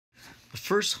The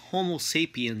first Homo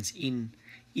sapiens in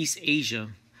East Asia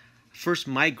first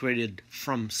migrated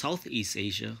from Southeast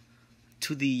Asia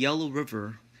to the Yellow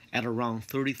River at around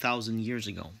 30,000 years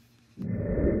ago.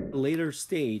 At a later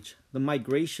stage, the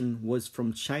migration was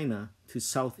from China to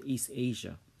Southeast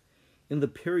Asia. In the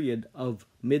period of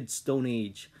Mid-Stone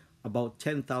Age, about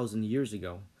 10,000 years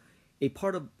ago, a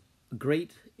part of a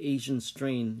great Asian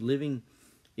strain living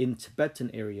in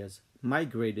Tibetan areas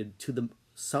migrated to the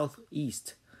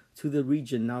southeast to the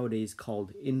region nowadays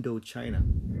called Indochina.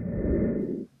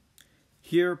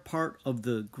 Here, part of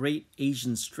the great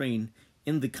Asian strain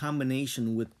in the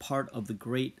combination with part of the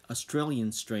great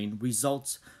Australian strain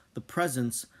results the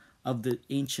presence of the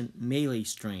ancient Malay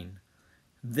strain.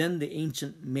 Then the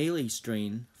ancient Malay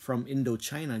strain from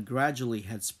Indochina gradually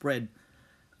had spread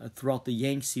throughout the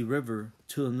Yangtze River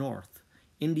to the north,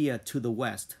 India to the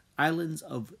west, islands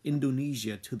of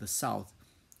Indonesia to the south,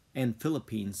 and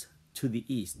Philippines to the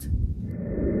east.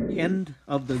 The end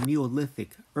of the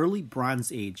Neolithic, early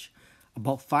Bronze Age,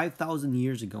 about 5,000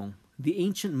 years ago, the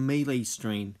ancient Malay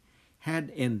strain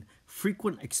had an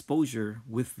frequent exposure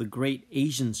with the great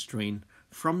Asian strain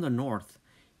from the north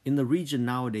in the region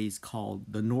nowadays called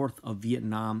the north of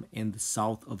Vietnam and the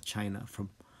south of China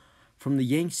from the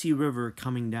Yangtze River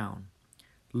coming down,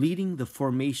 leading the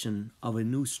formation of a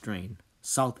new strain,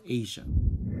 South Asia.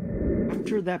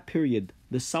 After that period,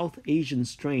 the South Asian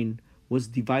strain was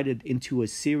divided into a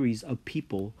series of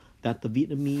people that the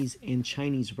Vietnamese and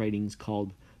Chinese writings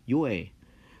called Yue,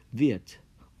 Viet,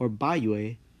 or Ba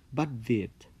Yue, But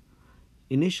Viet.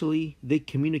 Initially, they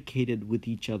communicated with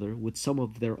each other with some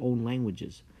of their own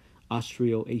languages,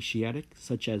 Austroasiatic,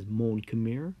 such as Mon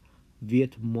Khmer,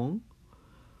 Viet Mong,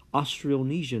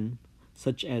 Austronesian,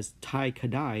 such as Thai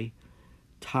Kadai,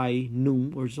 Thai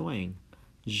Nung or Zoang,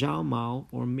 Zhao Mao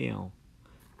or Mao.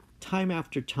 Time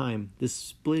after time, this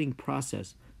splitting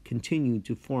process continued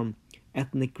to form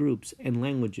ethnic groups and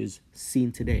languages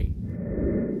seen today.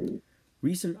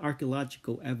 Recent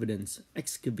archaeological evidence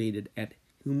excavated at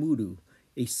Humudu,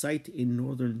 a site in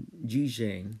northern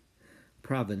Zhejiang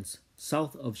province,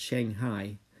 south of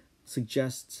Shanghai,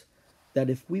 suggests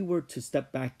that if we were to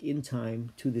step back in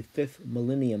time to the 5th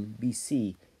millennium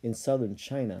BC in southern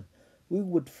China, we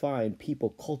would find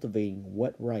people cultivating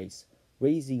wet rice,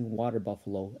 raising water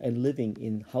buffalo, and living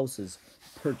in houses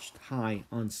perched high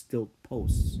on stilt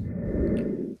posts.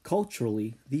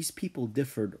 Culturally, these people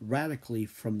differed radically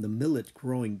from the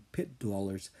millet-growing pit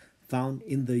dwellers found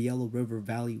in the Yellow River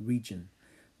Valley region.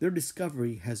 Their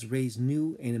discovery has raised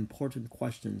new and important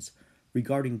questions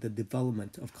regarding the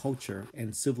development of culture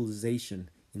and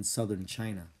civilization in southern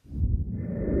China.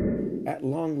 At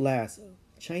long last,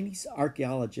 Chinese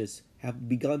archaeologists have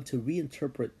begun to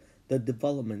reinterpret the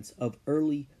developments of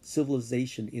early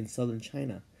civilization in southern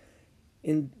China.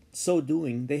 In so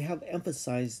doing, they have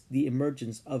emphasized the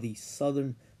emergence of a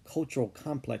southern cultural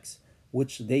complex,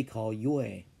 which they call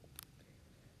Yue.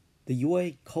 The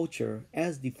Yue culture,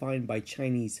 as defined by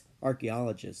Chinese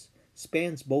archaeologists,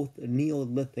 spans both the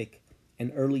Neolithic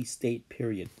and early state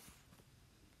period.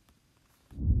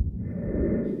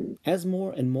 As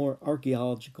more and more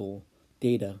archaeological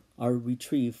data are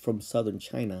retrieved from southern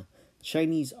China,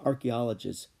 Chinese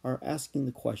archaeologists are asking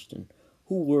the question,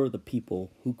 who were the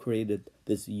people who created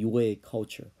this Yue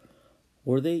culture?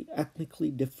 Were they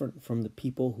ethnically different from the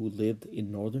people who lived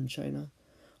in northern China?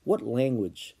 What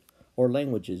language or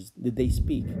languages did they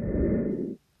speak?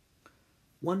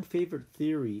 One favorite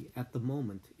theory at the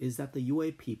moment is that the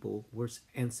Yue people were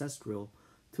ancestral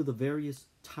to the various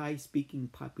Tai-speaking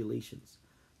populations,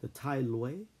 the Tai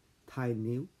Loi, Tai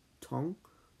Niu, Tong,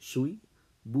 Shui,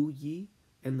 Bu Yi,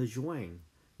 and the Zhuang,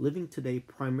 living today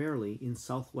primarily in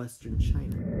southwestern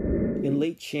China. In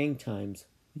late Shang times,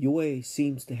 Yue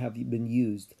seems to have been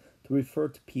used to refer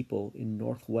to people in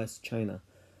northwest China,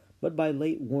 but by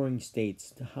late Warring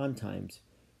States to Han times,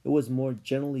 it was more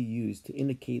generally used to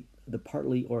indicate the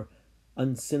partly or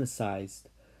unsinicized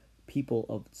people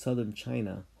of southern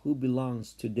China who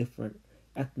belongs to different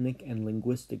ethnic and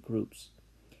linguistic groups,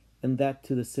 and that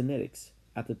to the Sinitics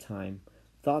at the time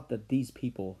thought that these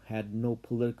people had no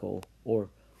political or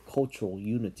cultural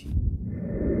unity.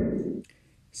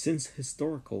 Since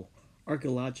historical,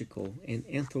 archaeological, and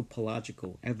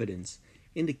anthropological evidence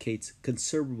indicates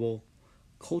considerable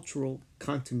cultural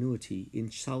continuity in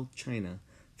South China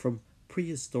from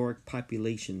prehistoric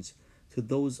populations to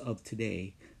those of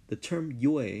today, the term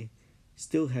Yue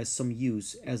still has some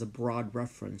use as a broad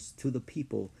reference to the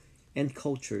people and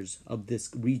cultures of this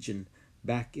region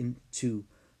back into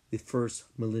the 1st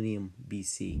millennium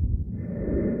BC.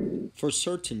 For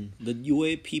certain, the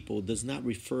Yue people does not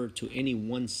refer to any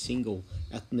one single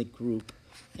ethnic group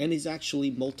and is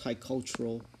actually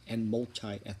multicultural and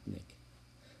multi-ethnic.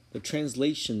 The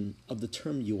translation of the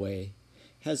term Yue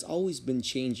has always been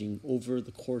changing over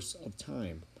the course of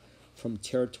time, from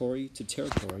territory to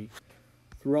territory,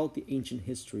 throughout the ancient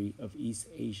history of East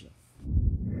Asia.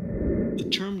 The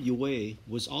term Yue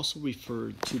was also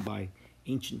referred to by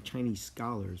ancient Chinese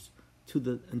scholars to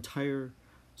the entire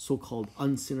so-called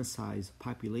uncinicized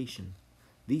population.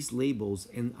 These labels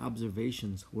and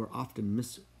observations were often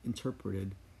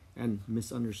misinterpreted and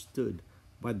misunderstood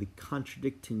by the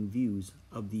contradicting views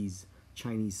of these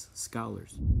Chinese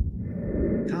scholars.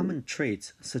 Common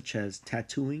traits such as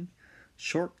tattooing,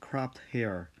 short cropped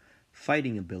hair,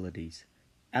 fighting abilities,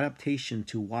 adaptation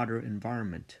to water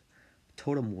environment,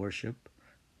 totem worship,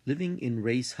 living in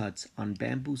raised huts on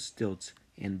bamboo stilts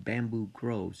and bamboo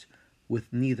groves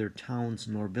with neither towns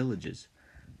nor villages,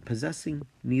 possessing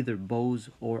neither bows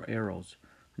or arrows,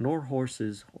 nor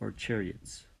horses or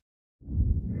chariots.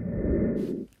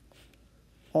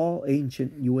 All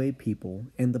ancient Yue people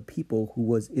and the people who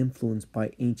was influenced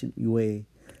by ancient Yue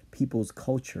people's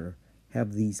culture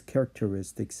have these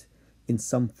characteristics in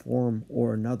some form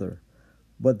or another,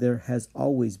 but there has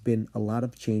always been a lot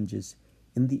of changes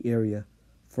in the area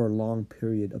for a long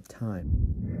period of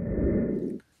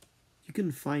time. You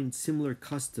can find similar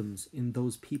customs in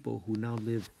those people who now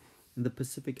live in the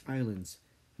Pacific Islands,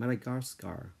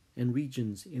 Madagascar, and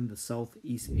regions in the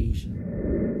Southeast Asia.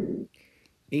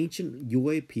 Ancient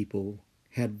Yue people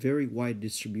had very wide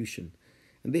distribution,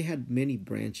 and they had many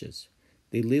branches.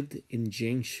 They lived in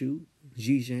Jiangsu,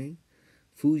 Zhejiang,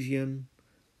 Fujian,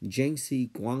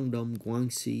 Jiangxi, Guangdong,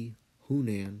 Guangxi,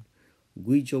 Hunan,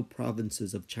 Guizhou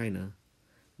provinces of China,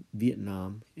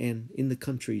 Vietnam, and in the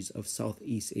countries of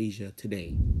Southeast Asia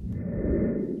today.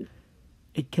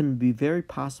 It can be very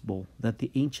possible that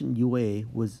the ancient Yue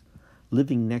was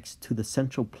living next to the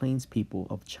Central Plains people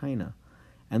of China,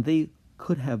 and they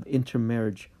could have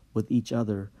intermarried with each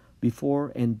other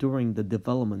before and during the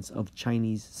developments of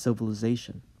Chinese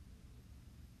civilization.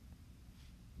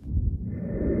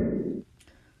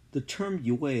 The term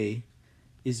Yue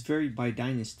is varied by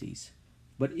dynasties,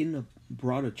 but in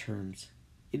broader terms,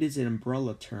 it is an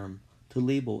umbrella term to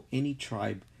label any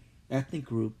tribe, ethnic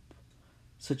group,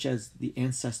 such as the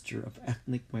ancestor of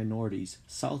ethnic minorities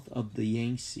south of the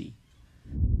Yangtze.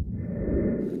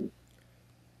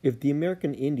 If the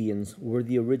American Indians were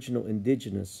the original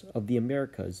indigenous of the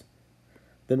Americas,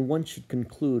 then one should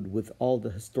conclude with all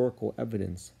the historical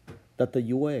evidence that the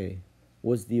Yue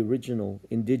was the original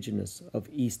indigenous of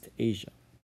East Asia.